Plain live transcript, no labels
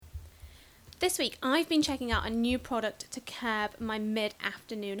This week, I've been checking out a new product to curb my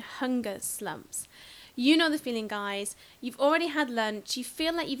mid-afternoon hunger slumps. You know the feeling, guys. You've already had lunch, you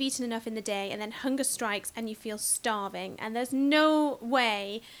feel like you've eaten enough in the day, and then hunger strikes and you feel starving. And there's no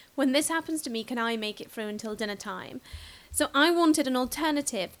way, when this happens to me, can I make it through until dinner time. So I wanted an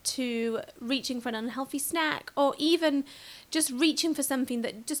alternative to reaching for an unhealthy snack, or even just reaching for something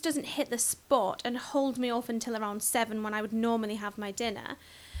that just doesn't hit the spot and hold me off until around 7 when I would normally have my dinner.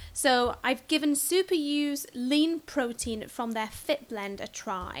 So I've given Super U's lean protein from their Fit Blend a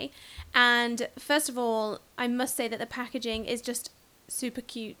try. And first of all, I must say that the packaging is just super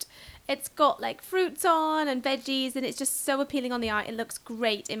cute. It's got like fruits on and veggies, and it's just so appealing on the eye. It looks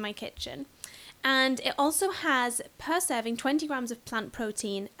great in my kitchen. And it also has, per serving, 20 grams of plant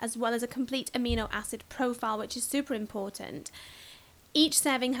protein, as well as a complete amino acid profile, which is super important. Each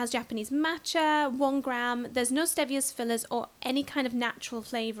serving has Japanese matcha, 1 gram. There's no stevia fillers or any kind of natural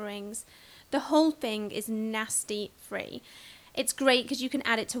flavorings. The whole thing is nasty free. It's great because you can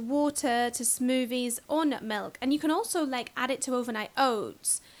add it to water, to smoothies, or nut milk. And you can also add it to overnight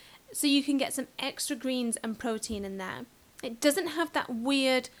oats, so you can get some extra greens and protein in there. It doesn't have that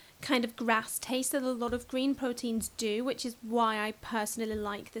weird kind of grass taste that a lot of green proteins do, which is why I personally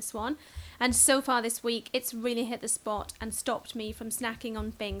like this one. And so far this week, it's really hit the spot and stopped me from snacking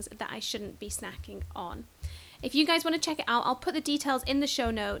on things that I shouldn't be snacking on. If you guys want to check it out, I'll put the details in the show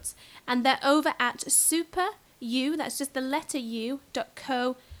notes, and they're over at superu, that's just the letter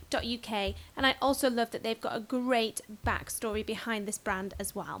u.co.uk. And I also love that they've got a great backstory behind this brand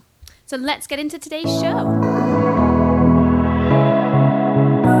as well. So let's get into today's show.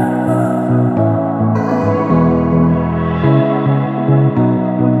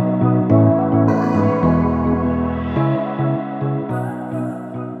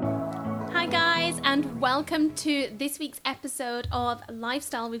 Welcome to this week's episode of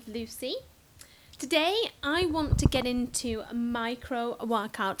Lifestyle with Lucy. Today, I want to get into micro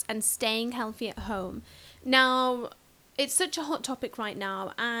workouts and staying healthy at home. Now, it's such a hot topic right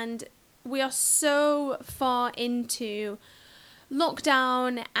now, and we are so far into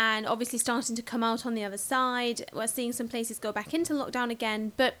lockdown and obviously starting to come out on the other side. We're seeing some places go back into lockdown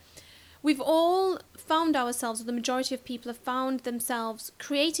again, but we've all found ourselves, or the majority of people have found themselves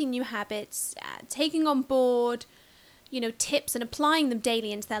creating new habits, taking on board, tips and applying them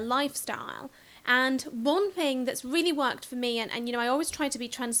daily into their lifestyle. And one thing that's really worked for me, and I always try to be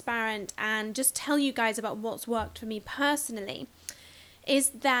transparent and just tell you guys about what's worked for me personally, is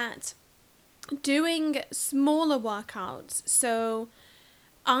that doing smaller workouts. So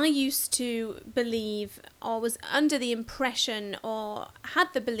I used to believe, or was under the impression, or had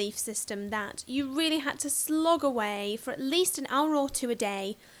the belief system that you really had to slog away for at least an hour or two a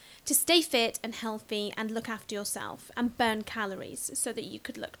day to stay fit and healthy and look after yourself and burn calories so that you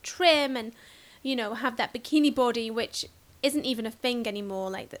could look trim and, have that bikini body, which isn't even a thing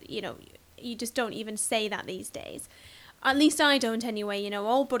anymore. You just don't even say that these days. At least I don't anyway.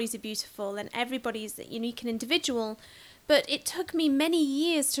 All bodies are beautiful and everybody's unique and individual. But it took me many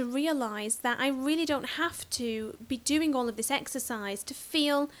years to realize that I really don't have to be doing all of this exercise to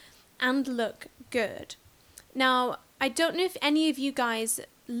feel and look good. Now, I don't know if any of you guys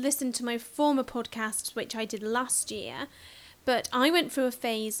listened to my former podcasts, which I did last year, but I went through a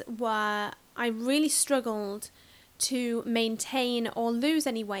phase where I really struggled to maintain or lose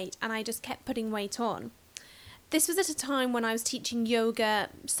any weight, and I just kept putting weight on. This was at a time when I was teaching yoga,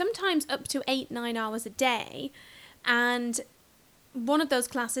 sometimes up to 8-9 hours a day. And one of those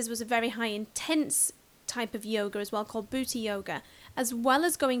classes was a very high intense type of yoga as well, called booty yoga, as well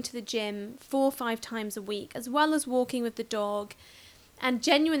as going to the gym 4 or 5 times a week, as well as walking with the dog, and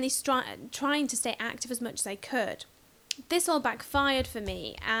genuinely trying to stay active as much as I could. This all backfired for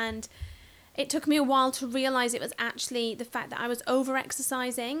me, and it took me a while to realize it was actually the fact that I was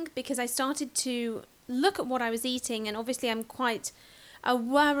over-exercising, because I started to look at what I was eating, and obviously I'm quite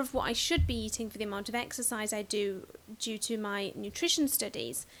aware of what I should be eating for the amount of exercise I do due to my nutrition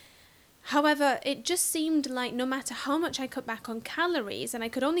studies. However, it just seemed like no matter how much I cut back on calories, and I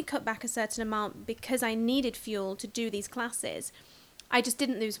could only cut back a certain amount because I needed fuel to do these classes, I just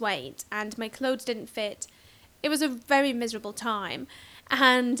didn't lose weight and my clothes didn't fit. It was a very miserable time,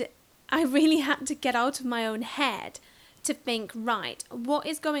 and I really had to get out of my own head to think, right, what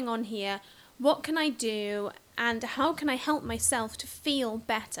is going on here? What can I do? And how can I help myself to feel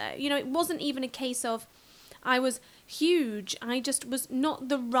better? It wasn't even a case of I was huge. I just was not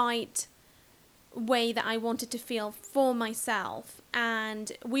the right way that I wanted to feel for myself.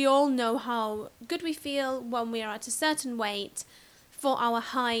 And we all know how good we feel when we are at a certain weight for our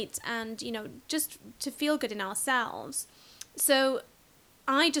height and, just to feel good in ourselves. So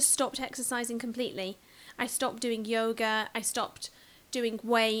I just stopped exercising completely. I stopped doing yoga, I stopped doing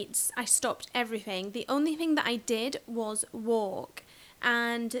weights, I stopped everything. The only thing that I did was walk.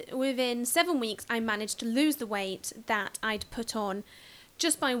 And within 7 weeks, I managed to lose the weight that I'd put on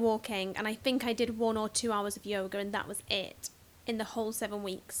just by walking. And I think I did 1 or 2 hours of yoga, and that was it. In the whole 7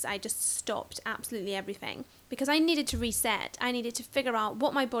 weeks, I just stopped absolutely everything because I needed to reset. I needed to figure out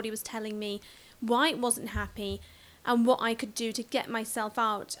what my body was telling me, why it wasn't happy, and what I could do to get myself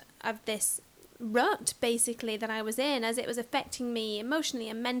out of this rut, basically, that I was in, as it was affecting me emotionally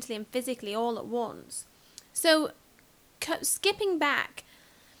and mentally and physically all at once. So, skipping back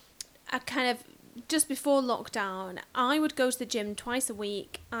a kind of just before lockdown, I would go to the gym twice a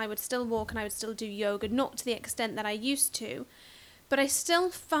week. I would still walk and I would still do yoga, not to the extent that I used to, but I still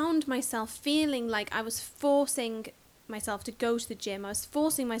found myself feeling like I was forcing myself to go to the gym. I was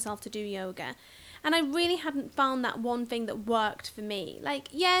forcing myself to do yoga. And I really hadn't found that one thing that worked for me. Like,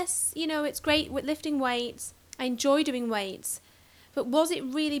 yes, it's great with lifting weights. I enjoy doing weights. But was it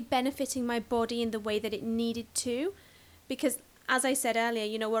really benefiting my body in the way that it needed to? Because, as I said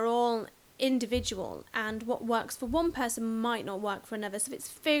earlier, we're all individual, and what works for one person might not work for another. So it's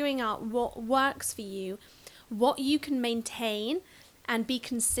figuring out what works for you, what you can maintain and be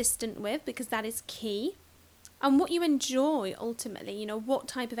consistent with, because that is key. And what you enjoy, ultimately, what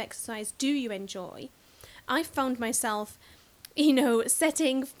type of exercise do you enjoy? I found myself,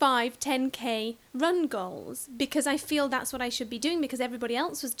 setting 5, 10K run goals because I feel that's what I should be doing because everybody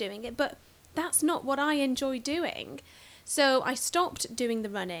else was doing it, but that's not what I enjoy doing. So I stopped doing the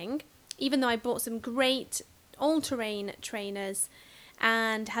running, even though I bought some great all-terrain trainers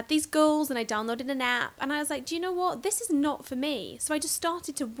and had these goals, and I downloaded an app, and I was like, do you know what? This is not for me. So I just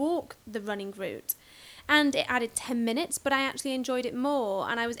started to walk the running route. And it added 10 minutes, but I actually enjoyed it more.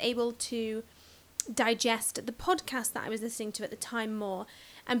 And I was able to digest the podcast that I was listening to at the time more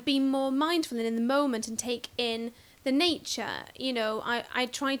and be more mindful and in the moment and take in the nature. I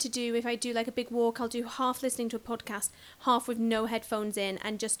try to do, if I do like a big walk, I'll do half listening to a podcast, half with no headphones in,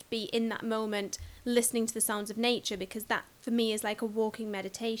 and just be in that moment listening to the sounds of nature, because that for me is like a walking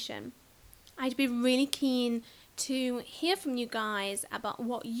meditation. I'd be really keen to hear from you guys about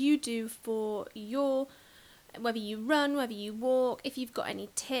what you do for whether you run, whether you walk, if you've got any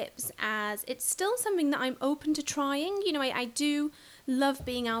tips, as it's still something that I'm open to trying. I do love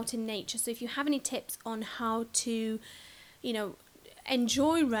being out in nature. So if you have any tips on how to,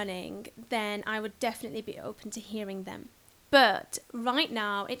 enjoy running, then I would definitely be open to hearing them. But right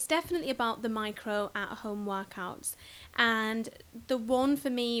now, it's definitely about the micro at-home workouts. And the one for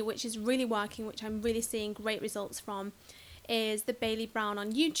me, which is really working, which I'm really seeing great results from, is the Bailey Brown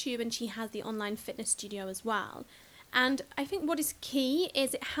on YouTube, and she has the online fitness studio as well. And I think what is key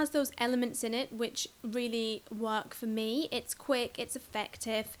is it has those elements in it which really work for me. It's quick, it's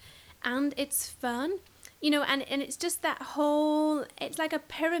effective, and it's fun. And it's just that whole, it's like a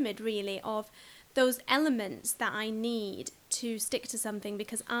pyramid really of those elements that I need to stick to something,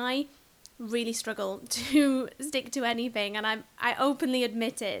 because I really struggle to stick to anything, and I openly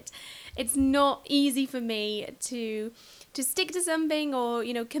admit it. It's not easy for me to stick to something or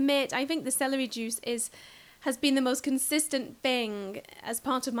commit. I think the celery juice has been the most consistent thing as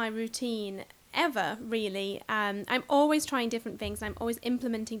part of my routine ever, really. I'm always trying different things, and I'm always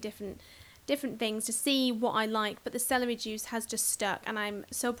implementing different things to see what I like, but the celery juice has just stuck, and I'm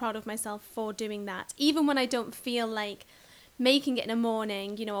so proud of myself for doing that. Even when I don't feel like making it in the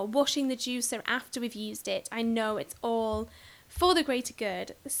morning, or washing the juicer after we've used it, I know it's all for the greater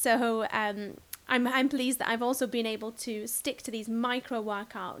good. So I'm pleased that I've also been able to stick to these micro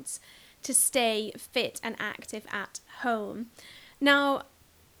workouts to stay fit and active at home. Now,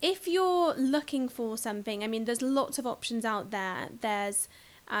 if you're looking for something, there's lots of options out there. There's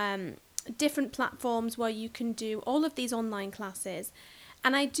different platforms where you can do all of these online classes.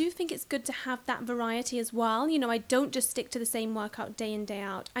 And I do think it's good to have that variety as well. I don't just stick to the same workout day in, day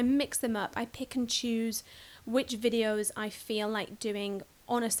out. I mix them up. I pick and choose which videos I feel like doing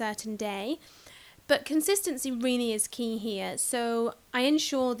on a certain day. But consistency really is key here. So I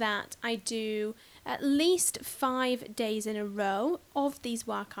ensure that I do at least 5 days in a row of these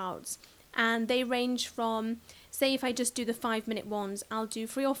workouts. And they range from, say if I just do the 5-minute ones, I'll do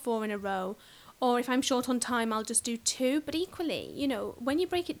 3 or 4 in a row. Or if I'm short on time, I'll just do 2. But equally, when you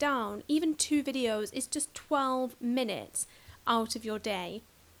break it down, even 2 videos is just 12 minutes out of your day,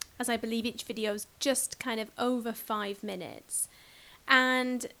 as I believe each video is just kind of over 5 minutes.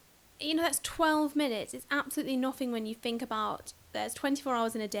 And, that's 12 minutes. It's absolutely nothing when you think about there's 24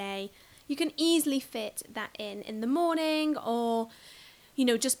 hours in a day. You can easily fit that in the morning, or,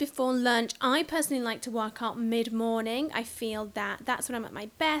 just before lunch. I personally like to work out mid-morning. I feel that that's when I'm at my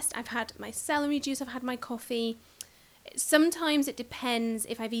best. I've had my celery juice, I've had my coffee. Sometimes it depends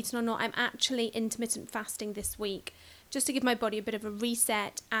if I've eaten or not. I'm actually intermittent fasting this week, just to give my body a bit of a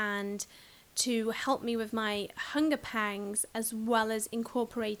reset and to help me with my hunger pangs, as well as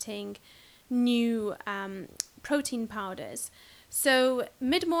incorporating new protein powders. So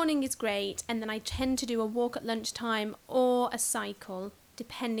mid-morning is great, and then I tend to do a walk at lunchtime or a cycle,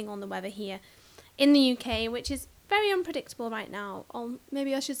 depending on the weather here in the UK, which is very unpredictable right now. Or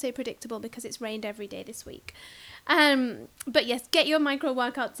maybe I should say predictable, because it's rained every day this week. But yes, get your micro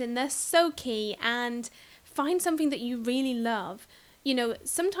workouts in. They're so key, and find something that you really love.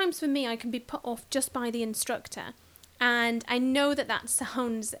 Sometimes for me, I can be put off just by the instructor, and I know that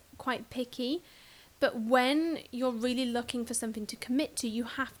sounds quite picky, but when you're really looking for something to commit to, you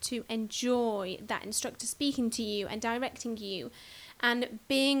have to enjoy that instructor speaking to you and directing you, and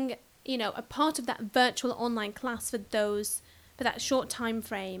being, a part of that virtual online class for that short time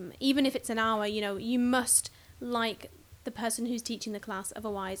frame. Even if it's an hour, you must like the person who's teaching the class,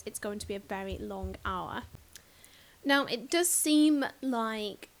 otherwise it's going to be a very long hour. Now, it does seem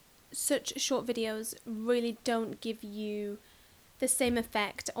like such short videos really don't give you the same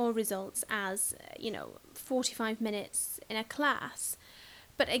effect or results as, 45 minutes in a class.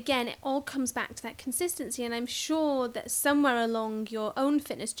 But again, it all comes back to that consistency, and I'm sure that somewhere along your own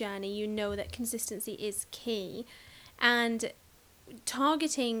fitness journey, you know that consistency is key, and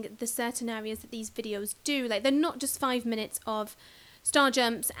targeting the certain areas that these videos do. Like, they're not just 5 minutes of star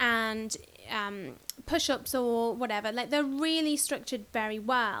jumps and push-ups or whatever. Like, they're really structured very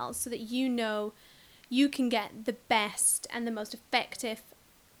well so that you can get the best and the most effective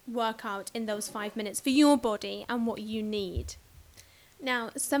workout in those 5 minutes for your body and what you need.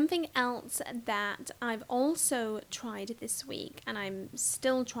 Now, something else that I've also tried this week, and I'm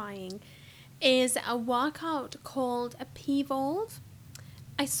still trying, is a workout called a P-Volve.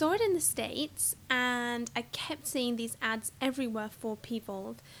 I saw it in the States, and I kept seeing these ads everywhere for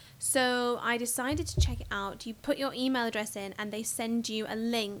P-Volve. So I decided to check it out. You put your email address in, and they send you a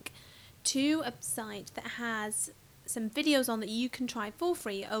link to a site that has some videos on that you can try for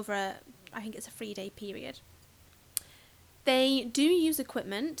free over I think it's a 3-day period. They do use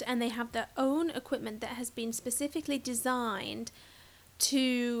equipment, and they have their own equipment that has been specifically designed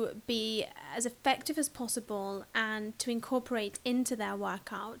to be as effective as possible and to incorporate into their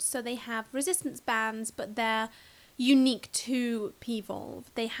workouts. So they have resistance bands, but they're unique to P-Volve.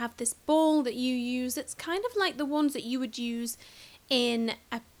 They have this ball that you use. It's kind of like the ones that you would use in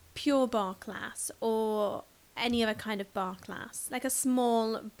a pure bar class or any other kind of bar class, like a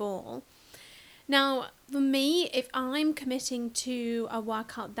small ball. Now, for me, if I'm committing to a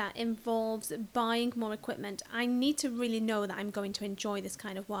workout that involves buying more equipment, I need to really know that I'm going to enjoy this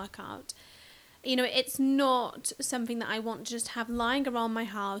kind of workout. It's not something that I want to just have lying around my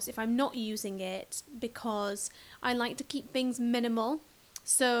house if I'm not using it, because I like to keep things minimal.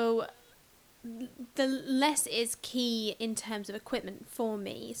 So the less is key in terms of equipment for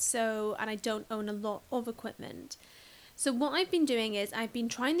me. And I don't own a lot of equipment. So what I've been doing is I've been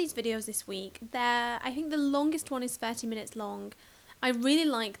trying these videos this week. I think the longest one is 30 minutes long. I really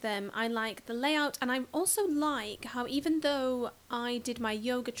like them. I like the layout, and I also like how, even though I did my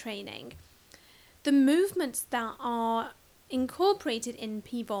yoga training, the movements that are incorporated in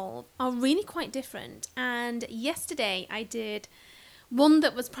P-Volve are really quite different. And yesterday I did one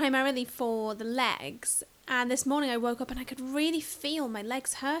that was primarily for the legs, and this morning I woke up and I could really feel my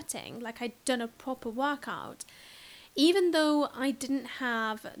legs hurting, like I'd done a proper workout. Even though I didn't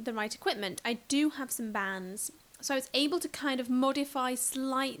have the right equipment, I do have some bands, so I was able to kind of modify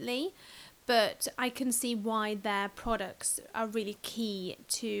slightly, but I can see why their products are really key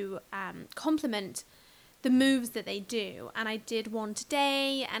to complement the moves that they do. And I did one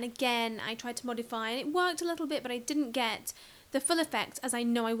today, and again I tried to modify, and it worked a little bit, but I didn't get the full effect as I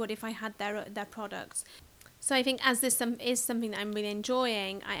know I would if I had their products. So I think as this is something that I'm really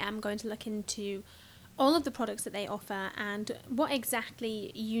enjoying, I am going to look into all of the products that they offer and what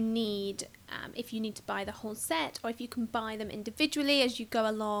exactly you need, if you need to buy the whole set or if you can buy them individually as you go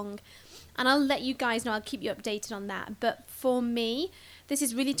along. And I'll let you guys know, I'll keep you updated on that. But for me, this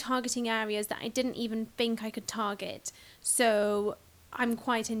is really targeting areas that I didn't even think I could target. So I'm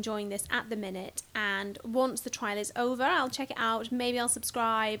quite enjoying this at the minute. And once the trial is over, I'll check it out. Maybe I'll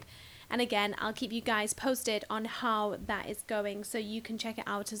subscribe. And again, I'll keep you guys posted on how that is going so you can check it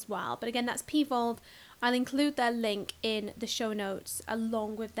out as well. But again, that's P-Volve. I'll include their link in the show notes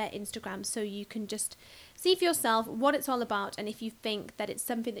along with their Instagram, so you can just see for yourself what it's all about, and if you think that it's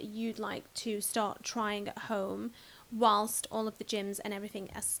something that you'd like to start trying at home whilst all of the gyms and everything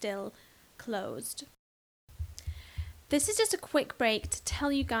are still closed. This is just a quick break to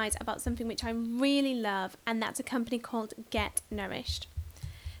tell you guys about something which I really love, and that's a company called Get Nourished.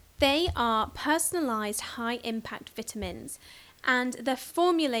 They are personalised high-impact vitamins, and they're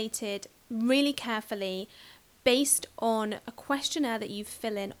formulated really carefully based on a questionnaire that you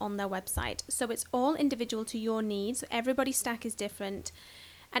fill in on their website. So it's all individual to your needs. Everybody's stack is different,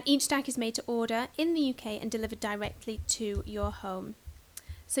 and each stack is made to order in the UK and delivered directly to your home.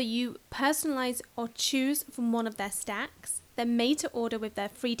 So you personalize or choose from one of their stacks. They're made to order with their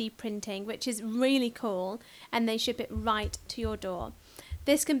 3D printing, which is really cool, and they ship it right to your door.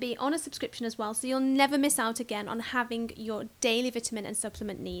 This can be on a subscription as well, so you'll never miss out again on having your daily vitamin and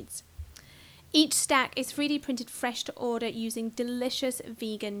supplement needs. Each stack is 3D printed fresh to order using delicious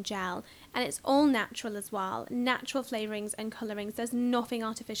vegan gel, and it's all natural as well. Natural flavorings and colorings. There's nothing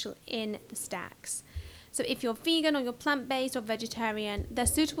artificial in the stacks. So if you're vegan or you're plant-based or vegetarian, they're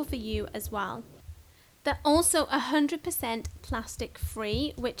suitable for you as well. They're also 100% plastic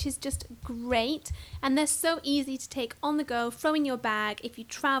free, which is just great. And they're so easy to take on the go, throw in your bag. If you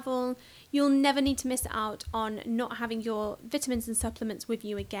travel, you'll never need to miss out on not having your vitamins and supplements with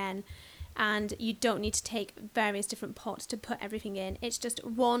you again. And you don't need to take various different pots to put everything in. It's just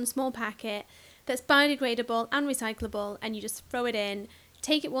one small packet that's biodegradable and recyclable, and you just throw it in,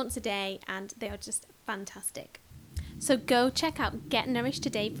 take it once a day, and they are just fantastic. So go check out Get Nourished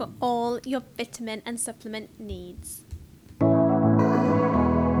today for all your vitamin and supplement needs.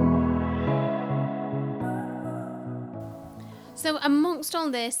 So amongst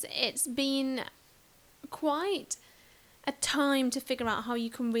all this, it's been quite a time to figure out how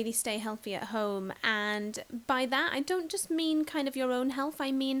you can really stay healthy at home. And by that, I don't just mean kind of your own health,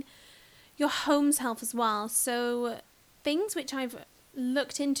 I mean your home's health as well. So things which I've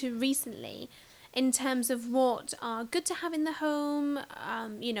looked into recently in terms of what are good to have in the home,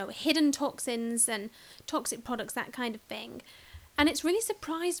 hidden toxins and toxic products, that kind of thing. And it's really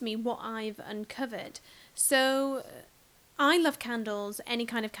surprised me what I've uncovered. So I love candles, any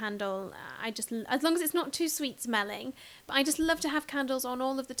kind of candle. As long as it's not too sweet smelling, but I just love to have candles on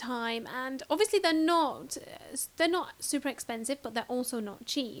all of the time. And obviously they're not super expensive, but they're also not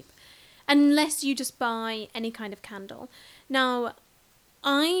cheap, unless you just buy any kind of candle. Now,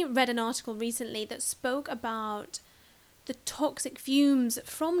 I read an article recently that spoke about the toxic fumes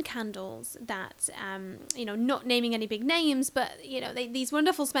from candles that, not naming any big names, but, these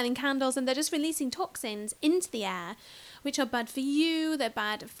wonderful smelling candles, and they're just releasing toxins into the air, which are bad for you, they're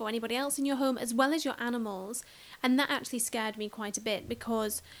bad for anybody else in your home, as well as your animals. And that actually scared me quite a bit,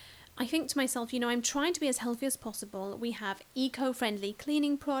 because I think to myself, I'm trying to be as healthy as possible. We have eco-friendly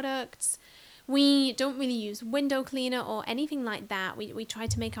cleaning products. We don't really use window cleaner or anything like that. We try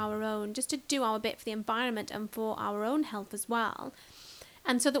to make our own, just to do our bit for the environment and for our own health as well.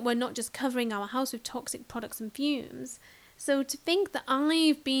 And so that we're not just covering our house with toxic products and fumes. So to think that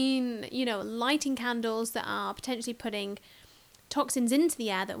I've been, lighting candles that are potentially putting toxins into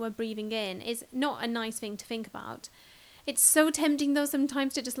the air that we're breathing in is not a nice thing to think about. It's so tempting though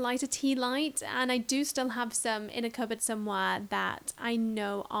sometimes to just light a tea light, and I do still have some in a cupboard somewhere that I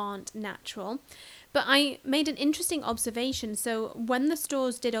know aren't natural. But I made an interesting observation. So when the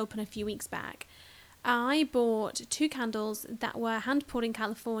stores did open a few weeks back, I bought 2 candles that were hand poured in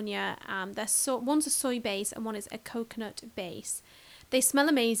California. One's a soy base and one is a coconut base. They smell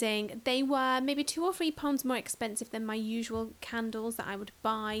amazing. They were maybe £2 or £3 more expensive than my usual candles that I would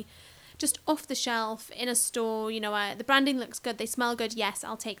buy just off the shelf in a store. The branding looks good, they smell good, yes,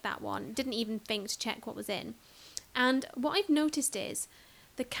 I'll take that one. Didn't even think to check what was in. And what I've noticed is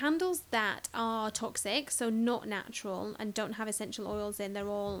the candles that are toxic, so not natural and don't have essential oils in, they're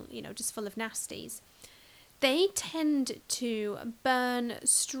all, just full of nasties. They tend to burn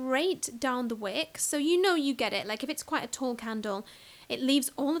straight down the wick. So you get it. Like if it's quite a tall candle, it leaves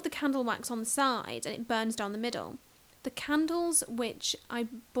all of the candle wax on the side and it burns down the middle. The candles which I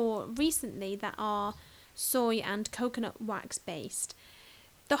bought recently that are soy and coconut wax based,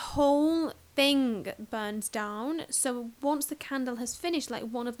 the whole thing burns down. So once the candle has finished, like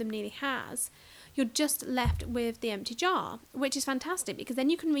one of them nearly has, you're just left with the empty jar, which is fantastic because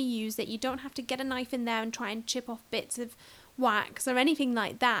then you can reuse it. You don't have to get a knife in there and try and chip off bits of wax or anything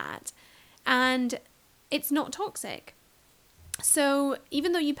like that. And it's not toxic. So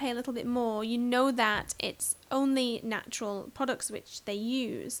even though you pay a little bit more, you know that it's only natural products which they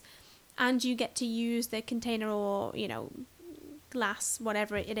use, and you get to use the container or, glass,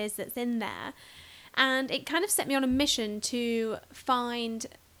 whatever it is that's in there. And it kind of set me on a mission to find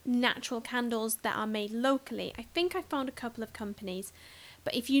natural candles that are made locally. I think I found a couple of companies,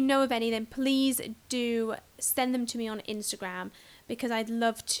 But if you know of any, then please do send them to me on Instagram, because I'd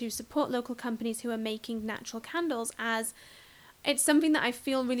love to support local companies who are making natural candles, as it's something that I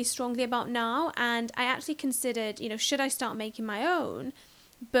feel really strongly about now. And I actually considered, should I start making my own?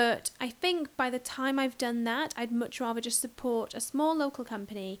 But I think by the time I've done that, I'd much rather just support a small local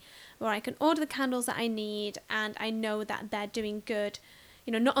company where I can order the candles that I need, and I know that they're doing good.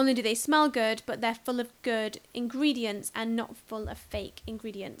 Not only do they smell good, but they're full of good ingredients and not full of fake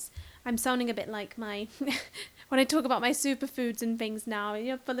ingredients. I'm sounding a bit like my, when I talk about my superfoods and things now,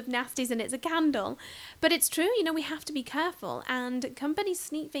 full of nasties and it's a candle. But it's true, we have to be careful, and companies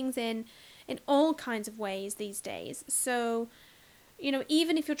sneak things in all kinds of ways these days. So,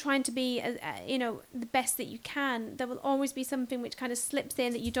 even if you're trying to be, the best that you can, there will always be something which kind of slips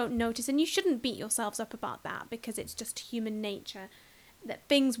in that you don't notice. And you shouldn't beat yourselves up about that, because it's just human nature that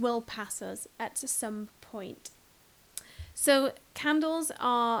things will pass us at some point. So candles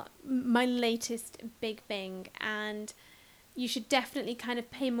are my latest big thing, and you should definitely kind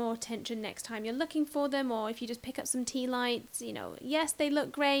of pay more attention next time you're looking for them, or if you just pick up some tea lights, yes, they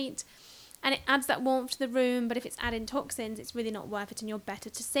look great. And it adds that warmth to the room, but if it's adding toxins, it's really not worth it, and you're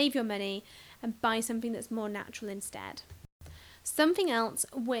better to save your money and buy something that's more natural instead. Something else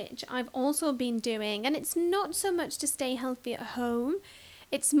which I've also been doing, and it's not so much to stay healthy at home,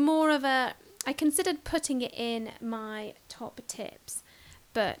 it's more of I considered putting it in my top tips,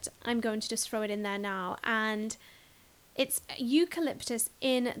 but I'm going to just throw it in there now, and it's eucalyptus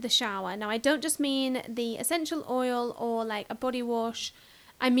in the shower. Now, I don't just mean the essential oil or like a body wash,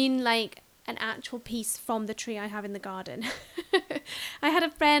 I mean like an actual piece from the tree I have in the garden. I had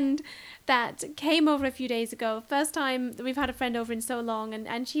a friend that came over a few days ago, first time that we've had a friend over in so long,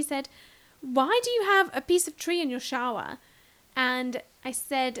 and she said, "Why do you have a piece of tree in your shower?" And I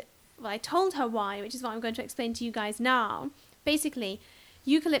said, I told her why, which is what I'm going to explain to you guys now. Basically,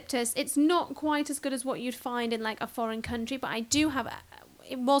 eucalyptus, it's not quite as good as what you'd find in like a foreign country, but I do have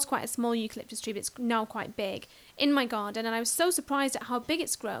it was quite a small eucalyptus tree, but it's now quite big in my garden, and I was so surprised at how big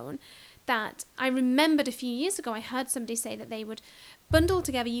it's grown that I remembered a few years ago I heard somebody say that they would bundle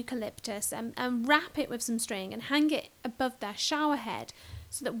together eucalyptus and wrap it with some string and hang it above their shower head,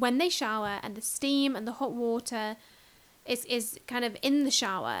 so that when they shower and the steam and the hot water is kind of in the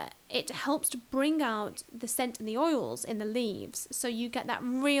shower, it helps to bring out the scent and the oils in the leaves, so you get that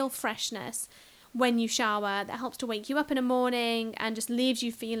real freshness when you shower that helps to wake you up in the morning and just leaves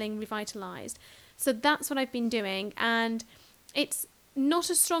you feeling revitalized. So that's what I've been doing, and it's not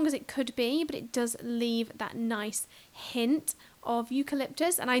as strong as it could be, but it does leave that nice hint of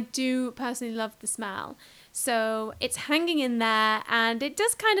eucalyptus, and I do personally love the smell. So it's hanging in there, and it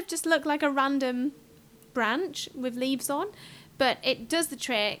does kind of just look like a random branch with leaves on, but it does the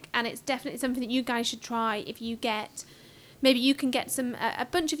trick, and it's definitely something that you guys should try. If you get, maybe you can get a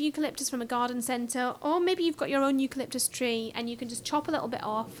bunch of eucalyptus from a garden centre, or maybe you've got your own eucalyptus tree and you can just chop a little bit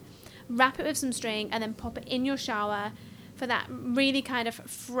off, wrap it with some string, and then pop it in your shower for that really kind of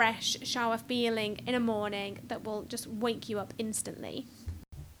fresh shower feeling in a morning that will just wake you up instantly.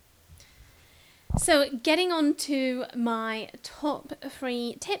 So getting on to my top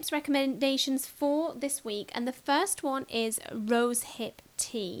 3 tips recommendations for this week, and the first one is rose hip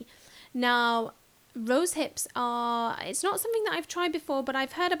tea. Now, rose hips it's not something that I've tried before, but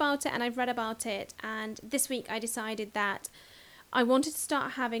I've heard about it and I've read about it, and this week I decided that I wanted to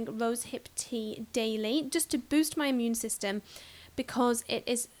start having rose hip tea daily just to boost my immune system, because it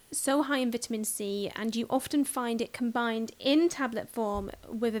is so high in vitamin C, and you often find it combined in tablet form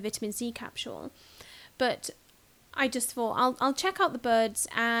with a vitamin C capsule. But I just thought I'll check out the buds,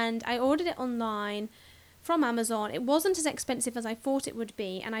 and I ordered it online from Amazon. It wasn't as expensive as I thought it would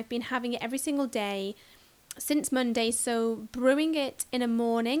be, and I've been having it every single day since Monday. So brewing it in a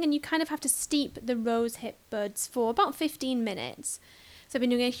morning, and you kind of have to steep the rose hip buds for about 15 minutes. So I've been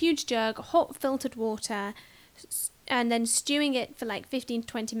doing a huge jug, hot filtered water, and then stewing it for like 15 to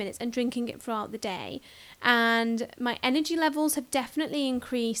 20 minutes and drinking it throughout the day. And my energy levels have definitely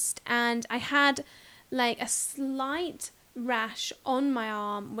increased, and I had like a slight rash on my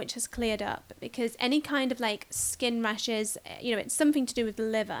arm which has cleared up, because any kind of like skin rashes, it's something to do with the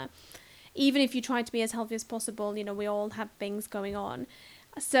liver. Even if you try to be as healthy as possible, we all have things going on.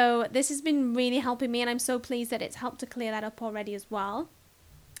 So this has been really helping me, and I'm so pleased that it's helped to clear that up already as well,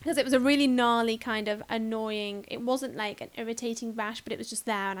 because it was a really gnarly kind of annoying, it wasn't like an irritating rash, but it was just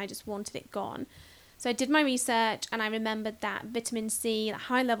there and I just wanted it gone. So I did my research, and I remembered that vitamin C,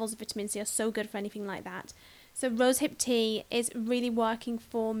 high levels of vitamin C are so good for anything like that. So rosehip tea is really working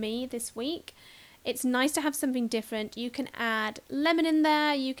for me this week. It's nice to have something different. You can add lemon in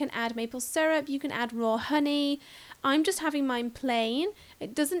there, you can add maple syrup, you can add raw honey. I'm just having mine plain.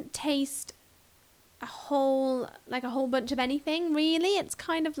 It doesn't taste a whole bunch of anything really. It's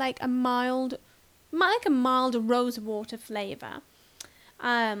kind of like a mild rose water flavour.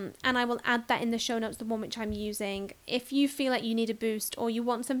 And I will add that in the show notes, the one which I'm using. If you feel like you need a boost or you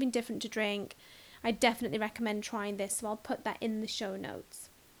want something different to drink, I definitely recommend trying this, so I'll put that in the show notes.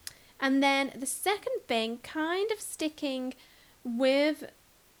 And then the second thing, kind of sticking with,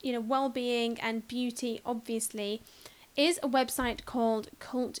 well-being and beauty, obviously, is a website called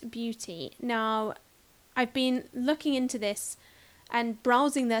Cult Beauty. Now, I've been looking into this and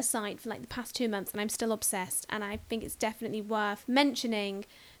browsing their site for like the past 2 months, and I'm still obsessed, and I think it's definitely worth mentioning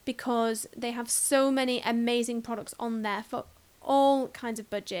because they have so many amazing products on there for all kinds of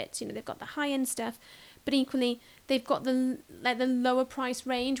budgets. They've got the high-end stuff, but equally they've got the lower price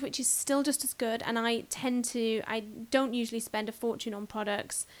range, which is still just as good. And I don't usually spend a fortune on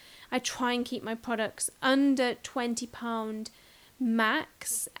products. I try and keep my products under £20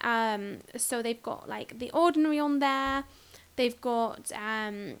 max. So they've got like the Ordinary on there. They've got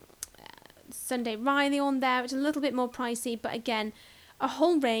Sunday Riley on there, which is a little bit more pricey, but again, a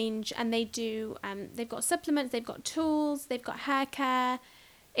whole range. And they've got supplements, they've got tools, they've got hair care.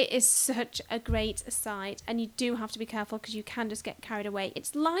 It is such a great site, and you do have to be careful because you can just get carried away.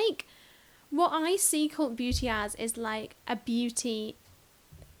 It's like, what I see Cult Beauty as is like a beauty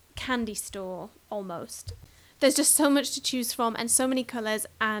candy store almost. There's just so much to choose from and so many colours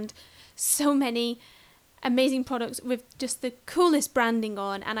and so many amazing products with just the coolest branding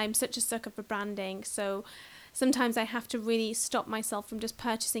on, and I'm such a sucker for branding, so sometimes I have to really stop myself from just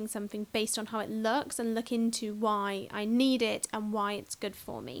purchasing something based on how it looks and look into why I need it and why it's good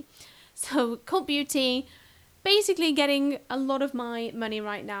for me. So Cult Beauty, basically getting a lot of my money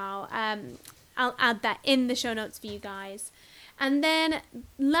right now. I'll add that in the show notes for you guys. And then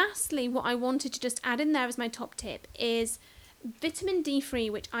lastly, what I wanted to just add in there as my top tip is vitamin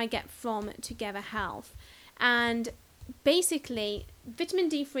D3, which I get from Together Health. And basically, vitamin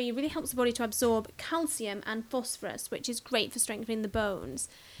D3 really helps the body to absorb calcium and phosphorus, which is great for strengthening the bones.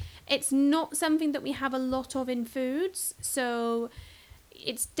 It's not something that we have a lot of in foods, so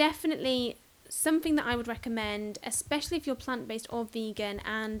it's definitely something that I would recommend, especially if you're plant-based or vegan.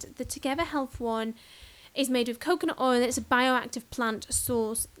 And the Together Health one is made with coconut oil. It's a bioactive plant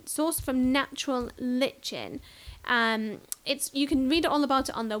sourced from natural lichen. You can read all about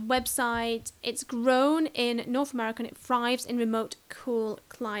it on their website. It's grown in North America and it thrives in remote, cool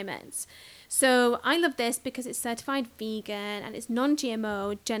climates. So I love this because it's certified vegan and it's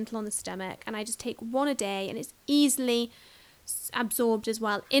non-GMO, gentle on the stomach, and I just take one a day and it's easily absorbed as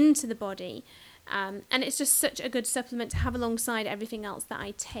well into the body. And it's just such a good supplement to have alongside everything else that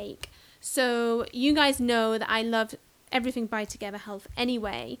I take. So you guys know that I love everything by Together Health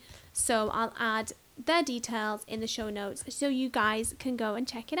anyway, so I'll add their details in the show notes so you guys can go and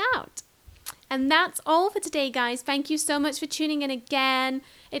check it out. And that's all for today, guys. Thank you so much for tuning in again.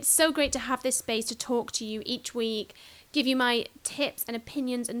 It's so great to have this space to talk to you each week, give you my tips and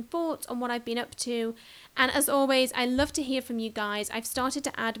opinions and thoughts on what I've been up to. And as always, I love to hear from you guys. I've started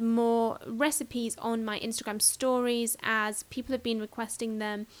to add more recipes on my Instagram stories as people have been requesting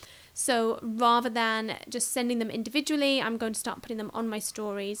them. So rather than just sending them individually, I'm going to start putting them on my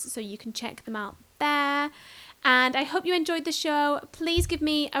stories so you can check them out there. And I hope you enjoyed the show. Please give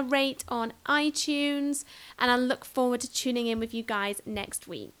me a rate on iTunes, and I look forward to tuning in with you guys next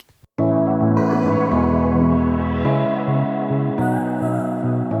week.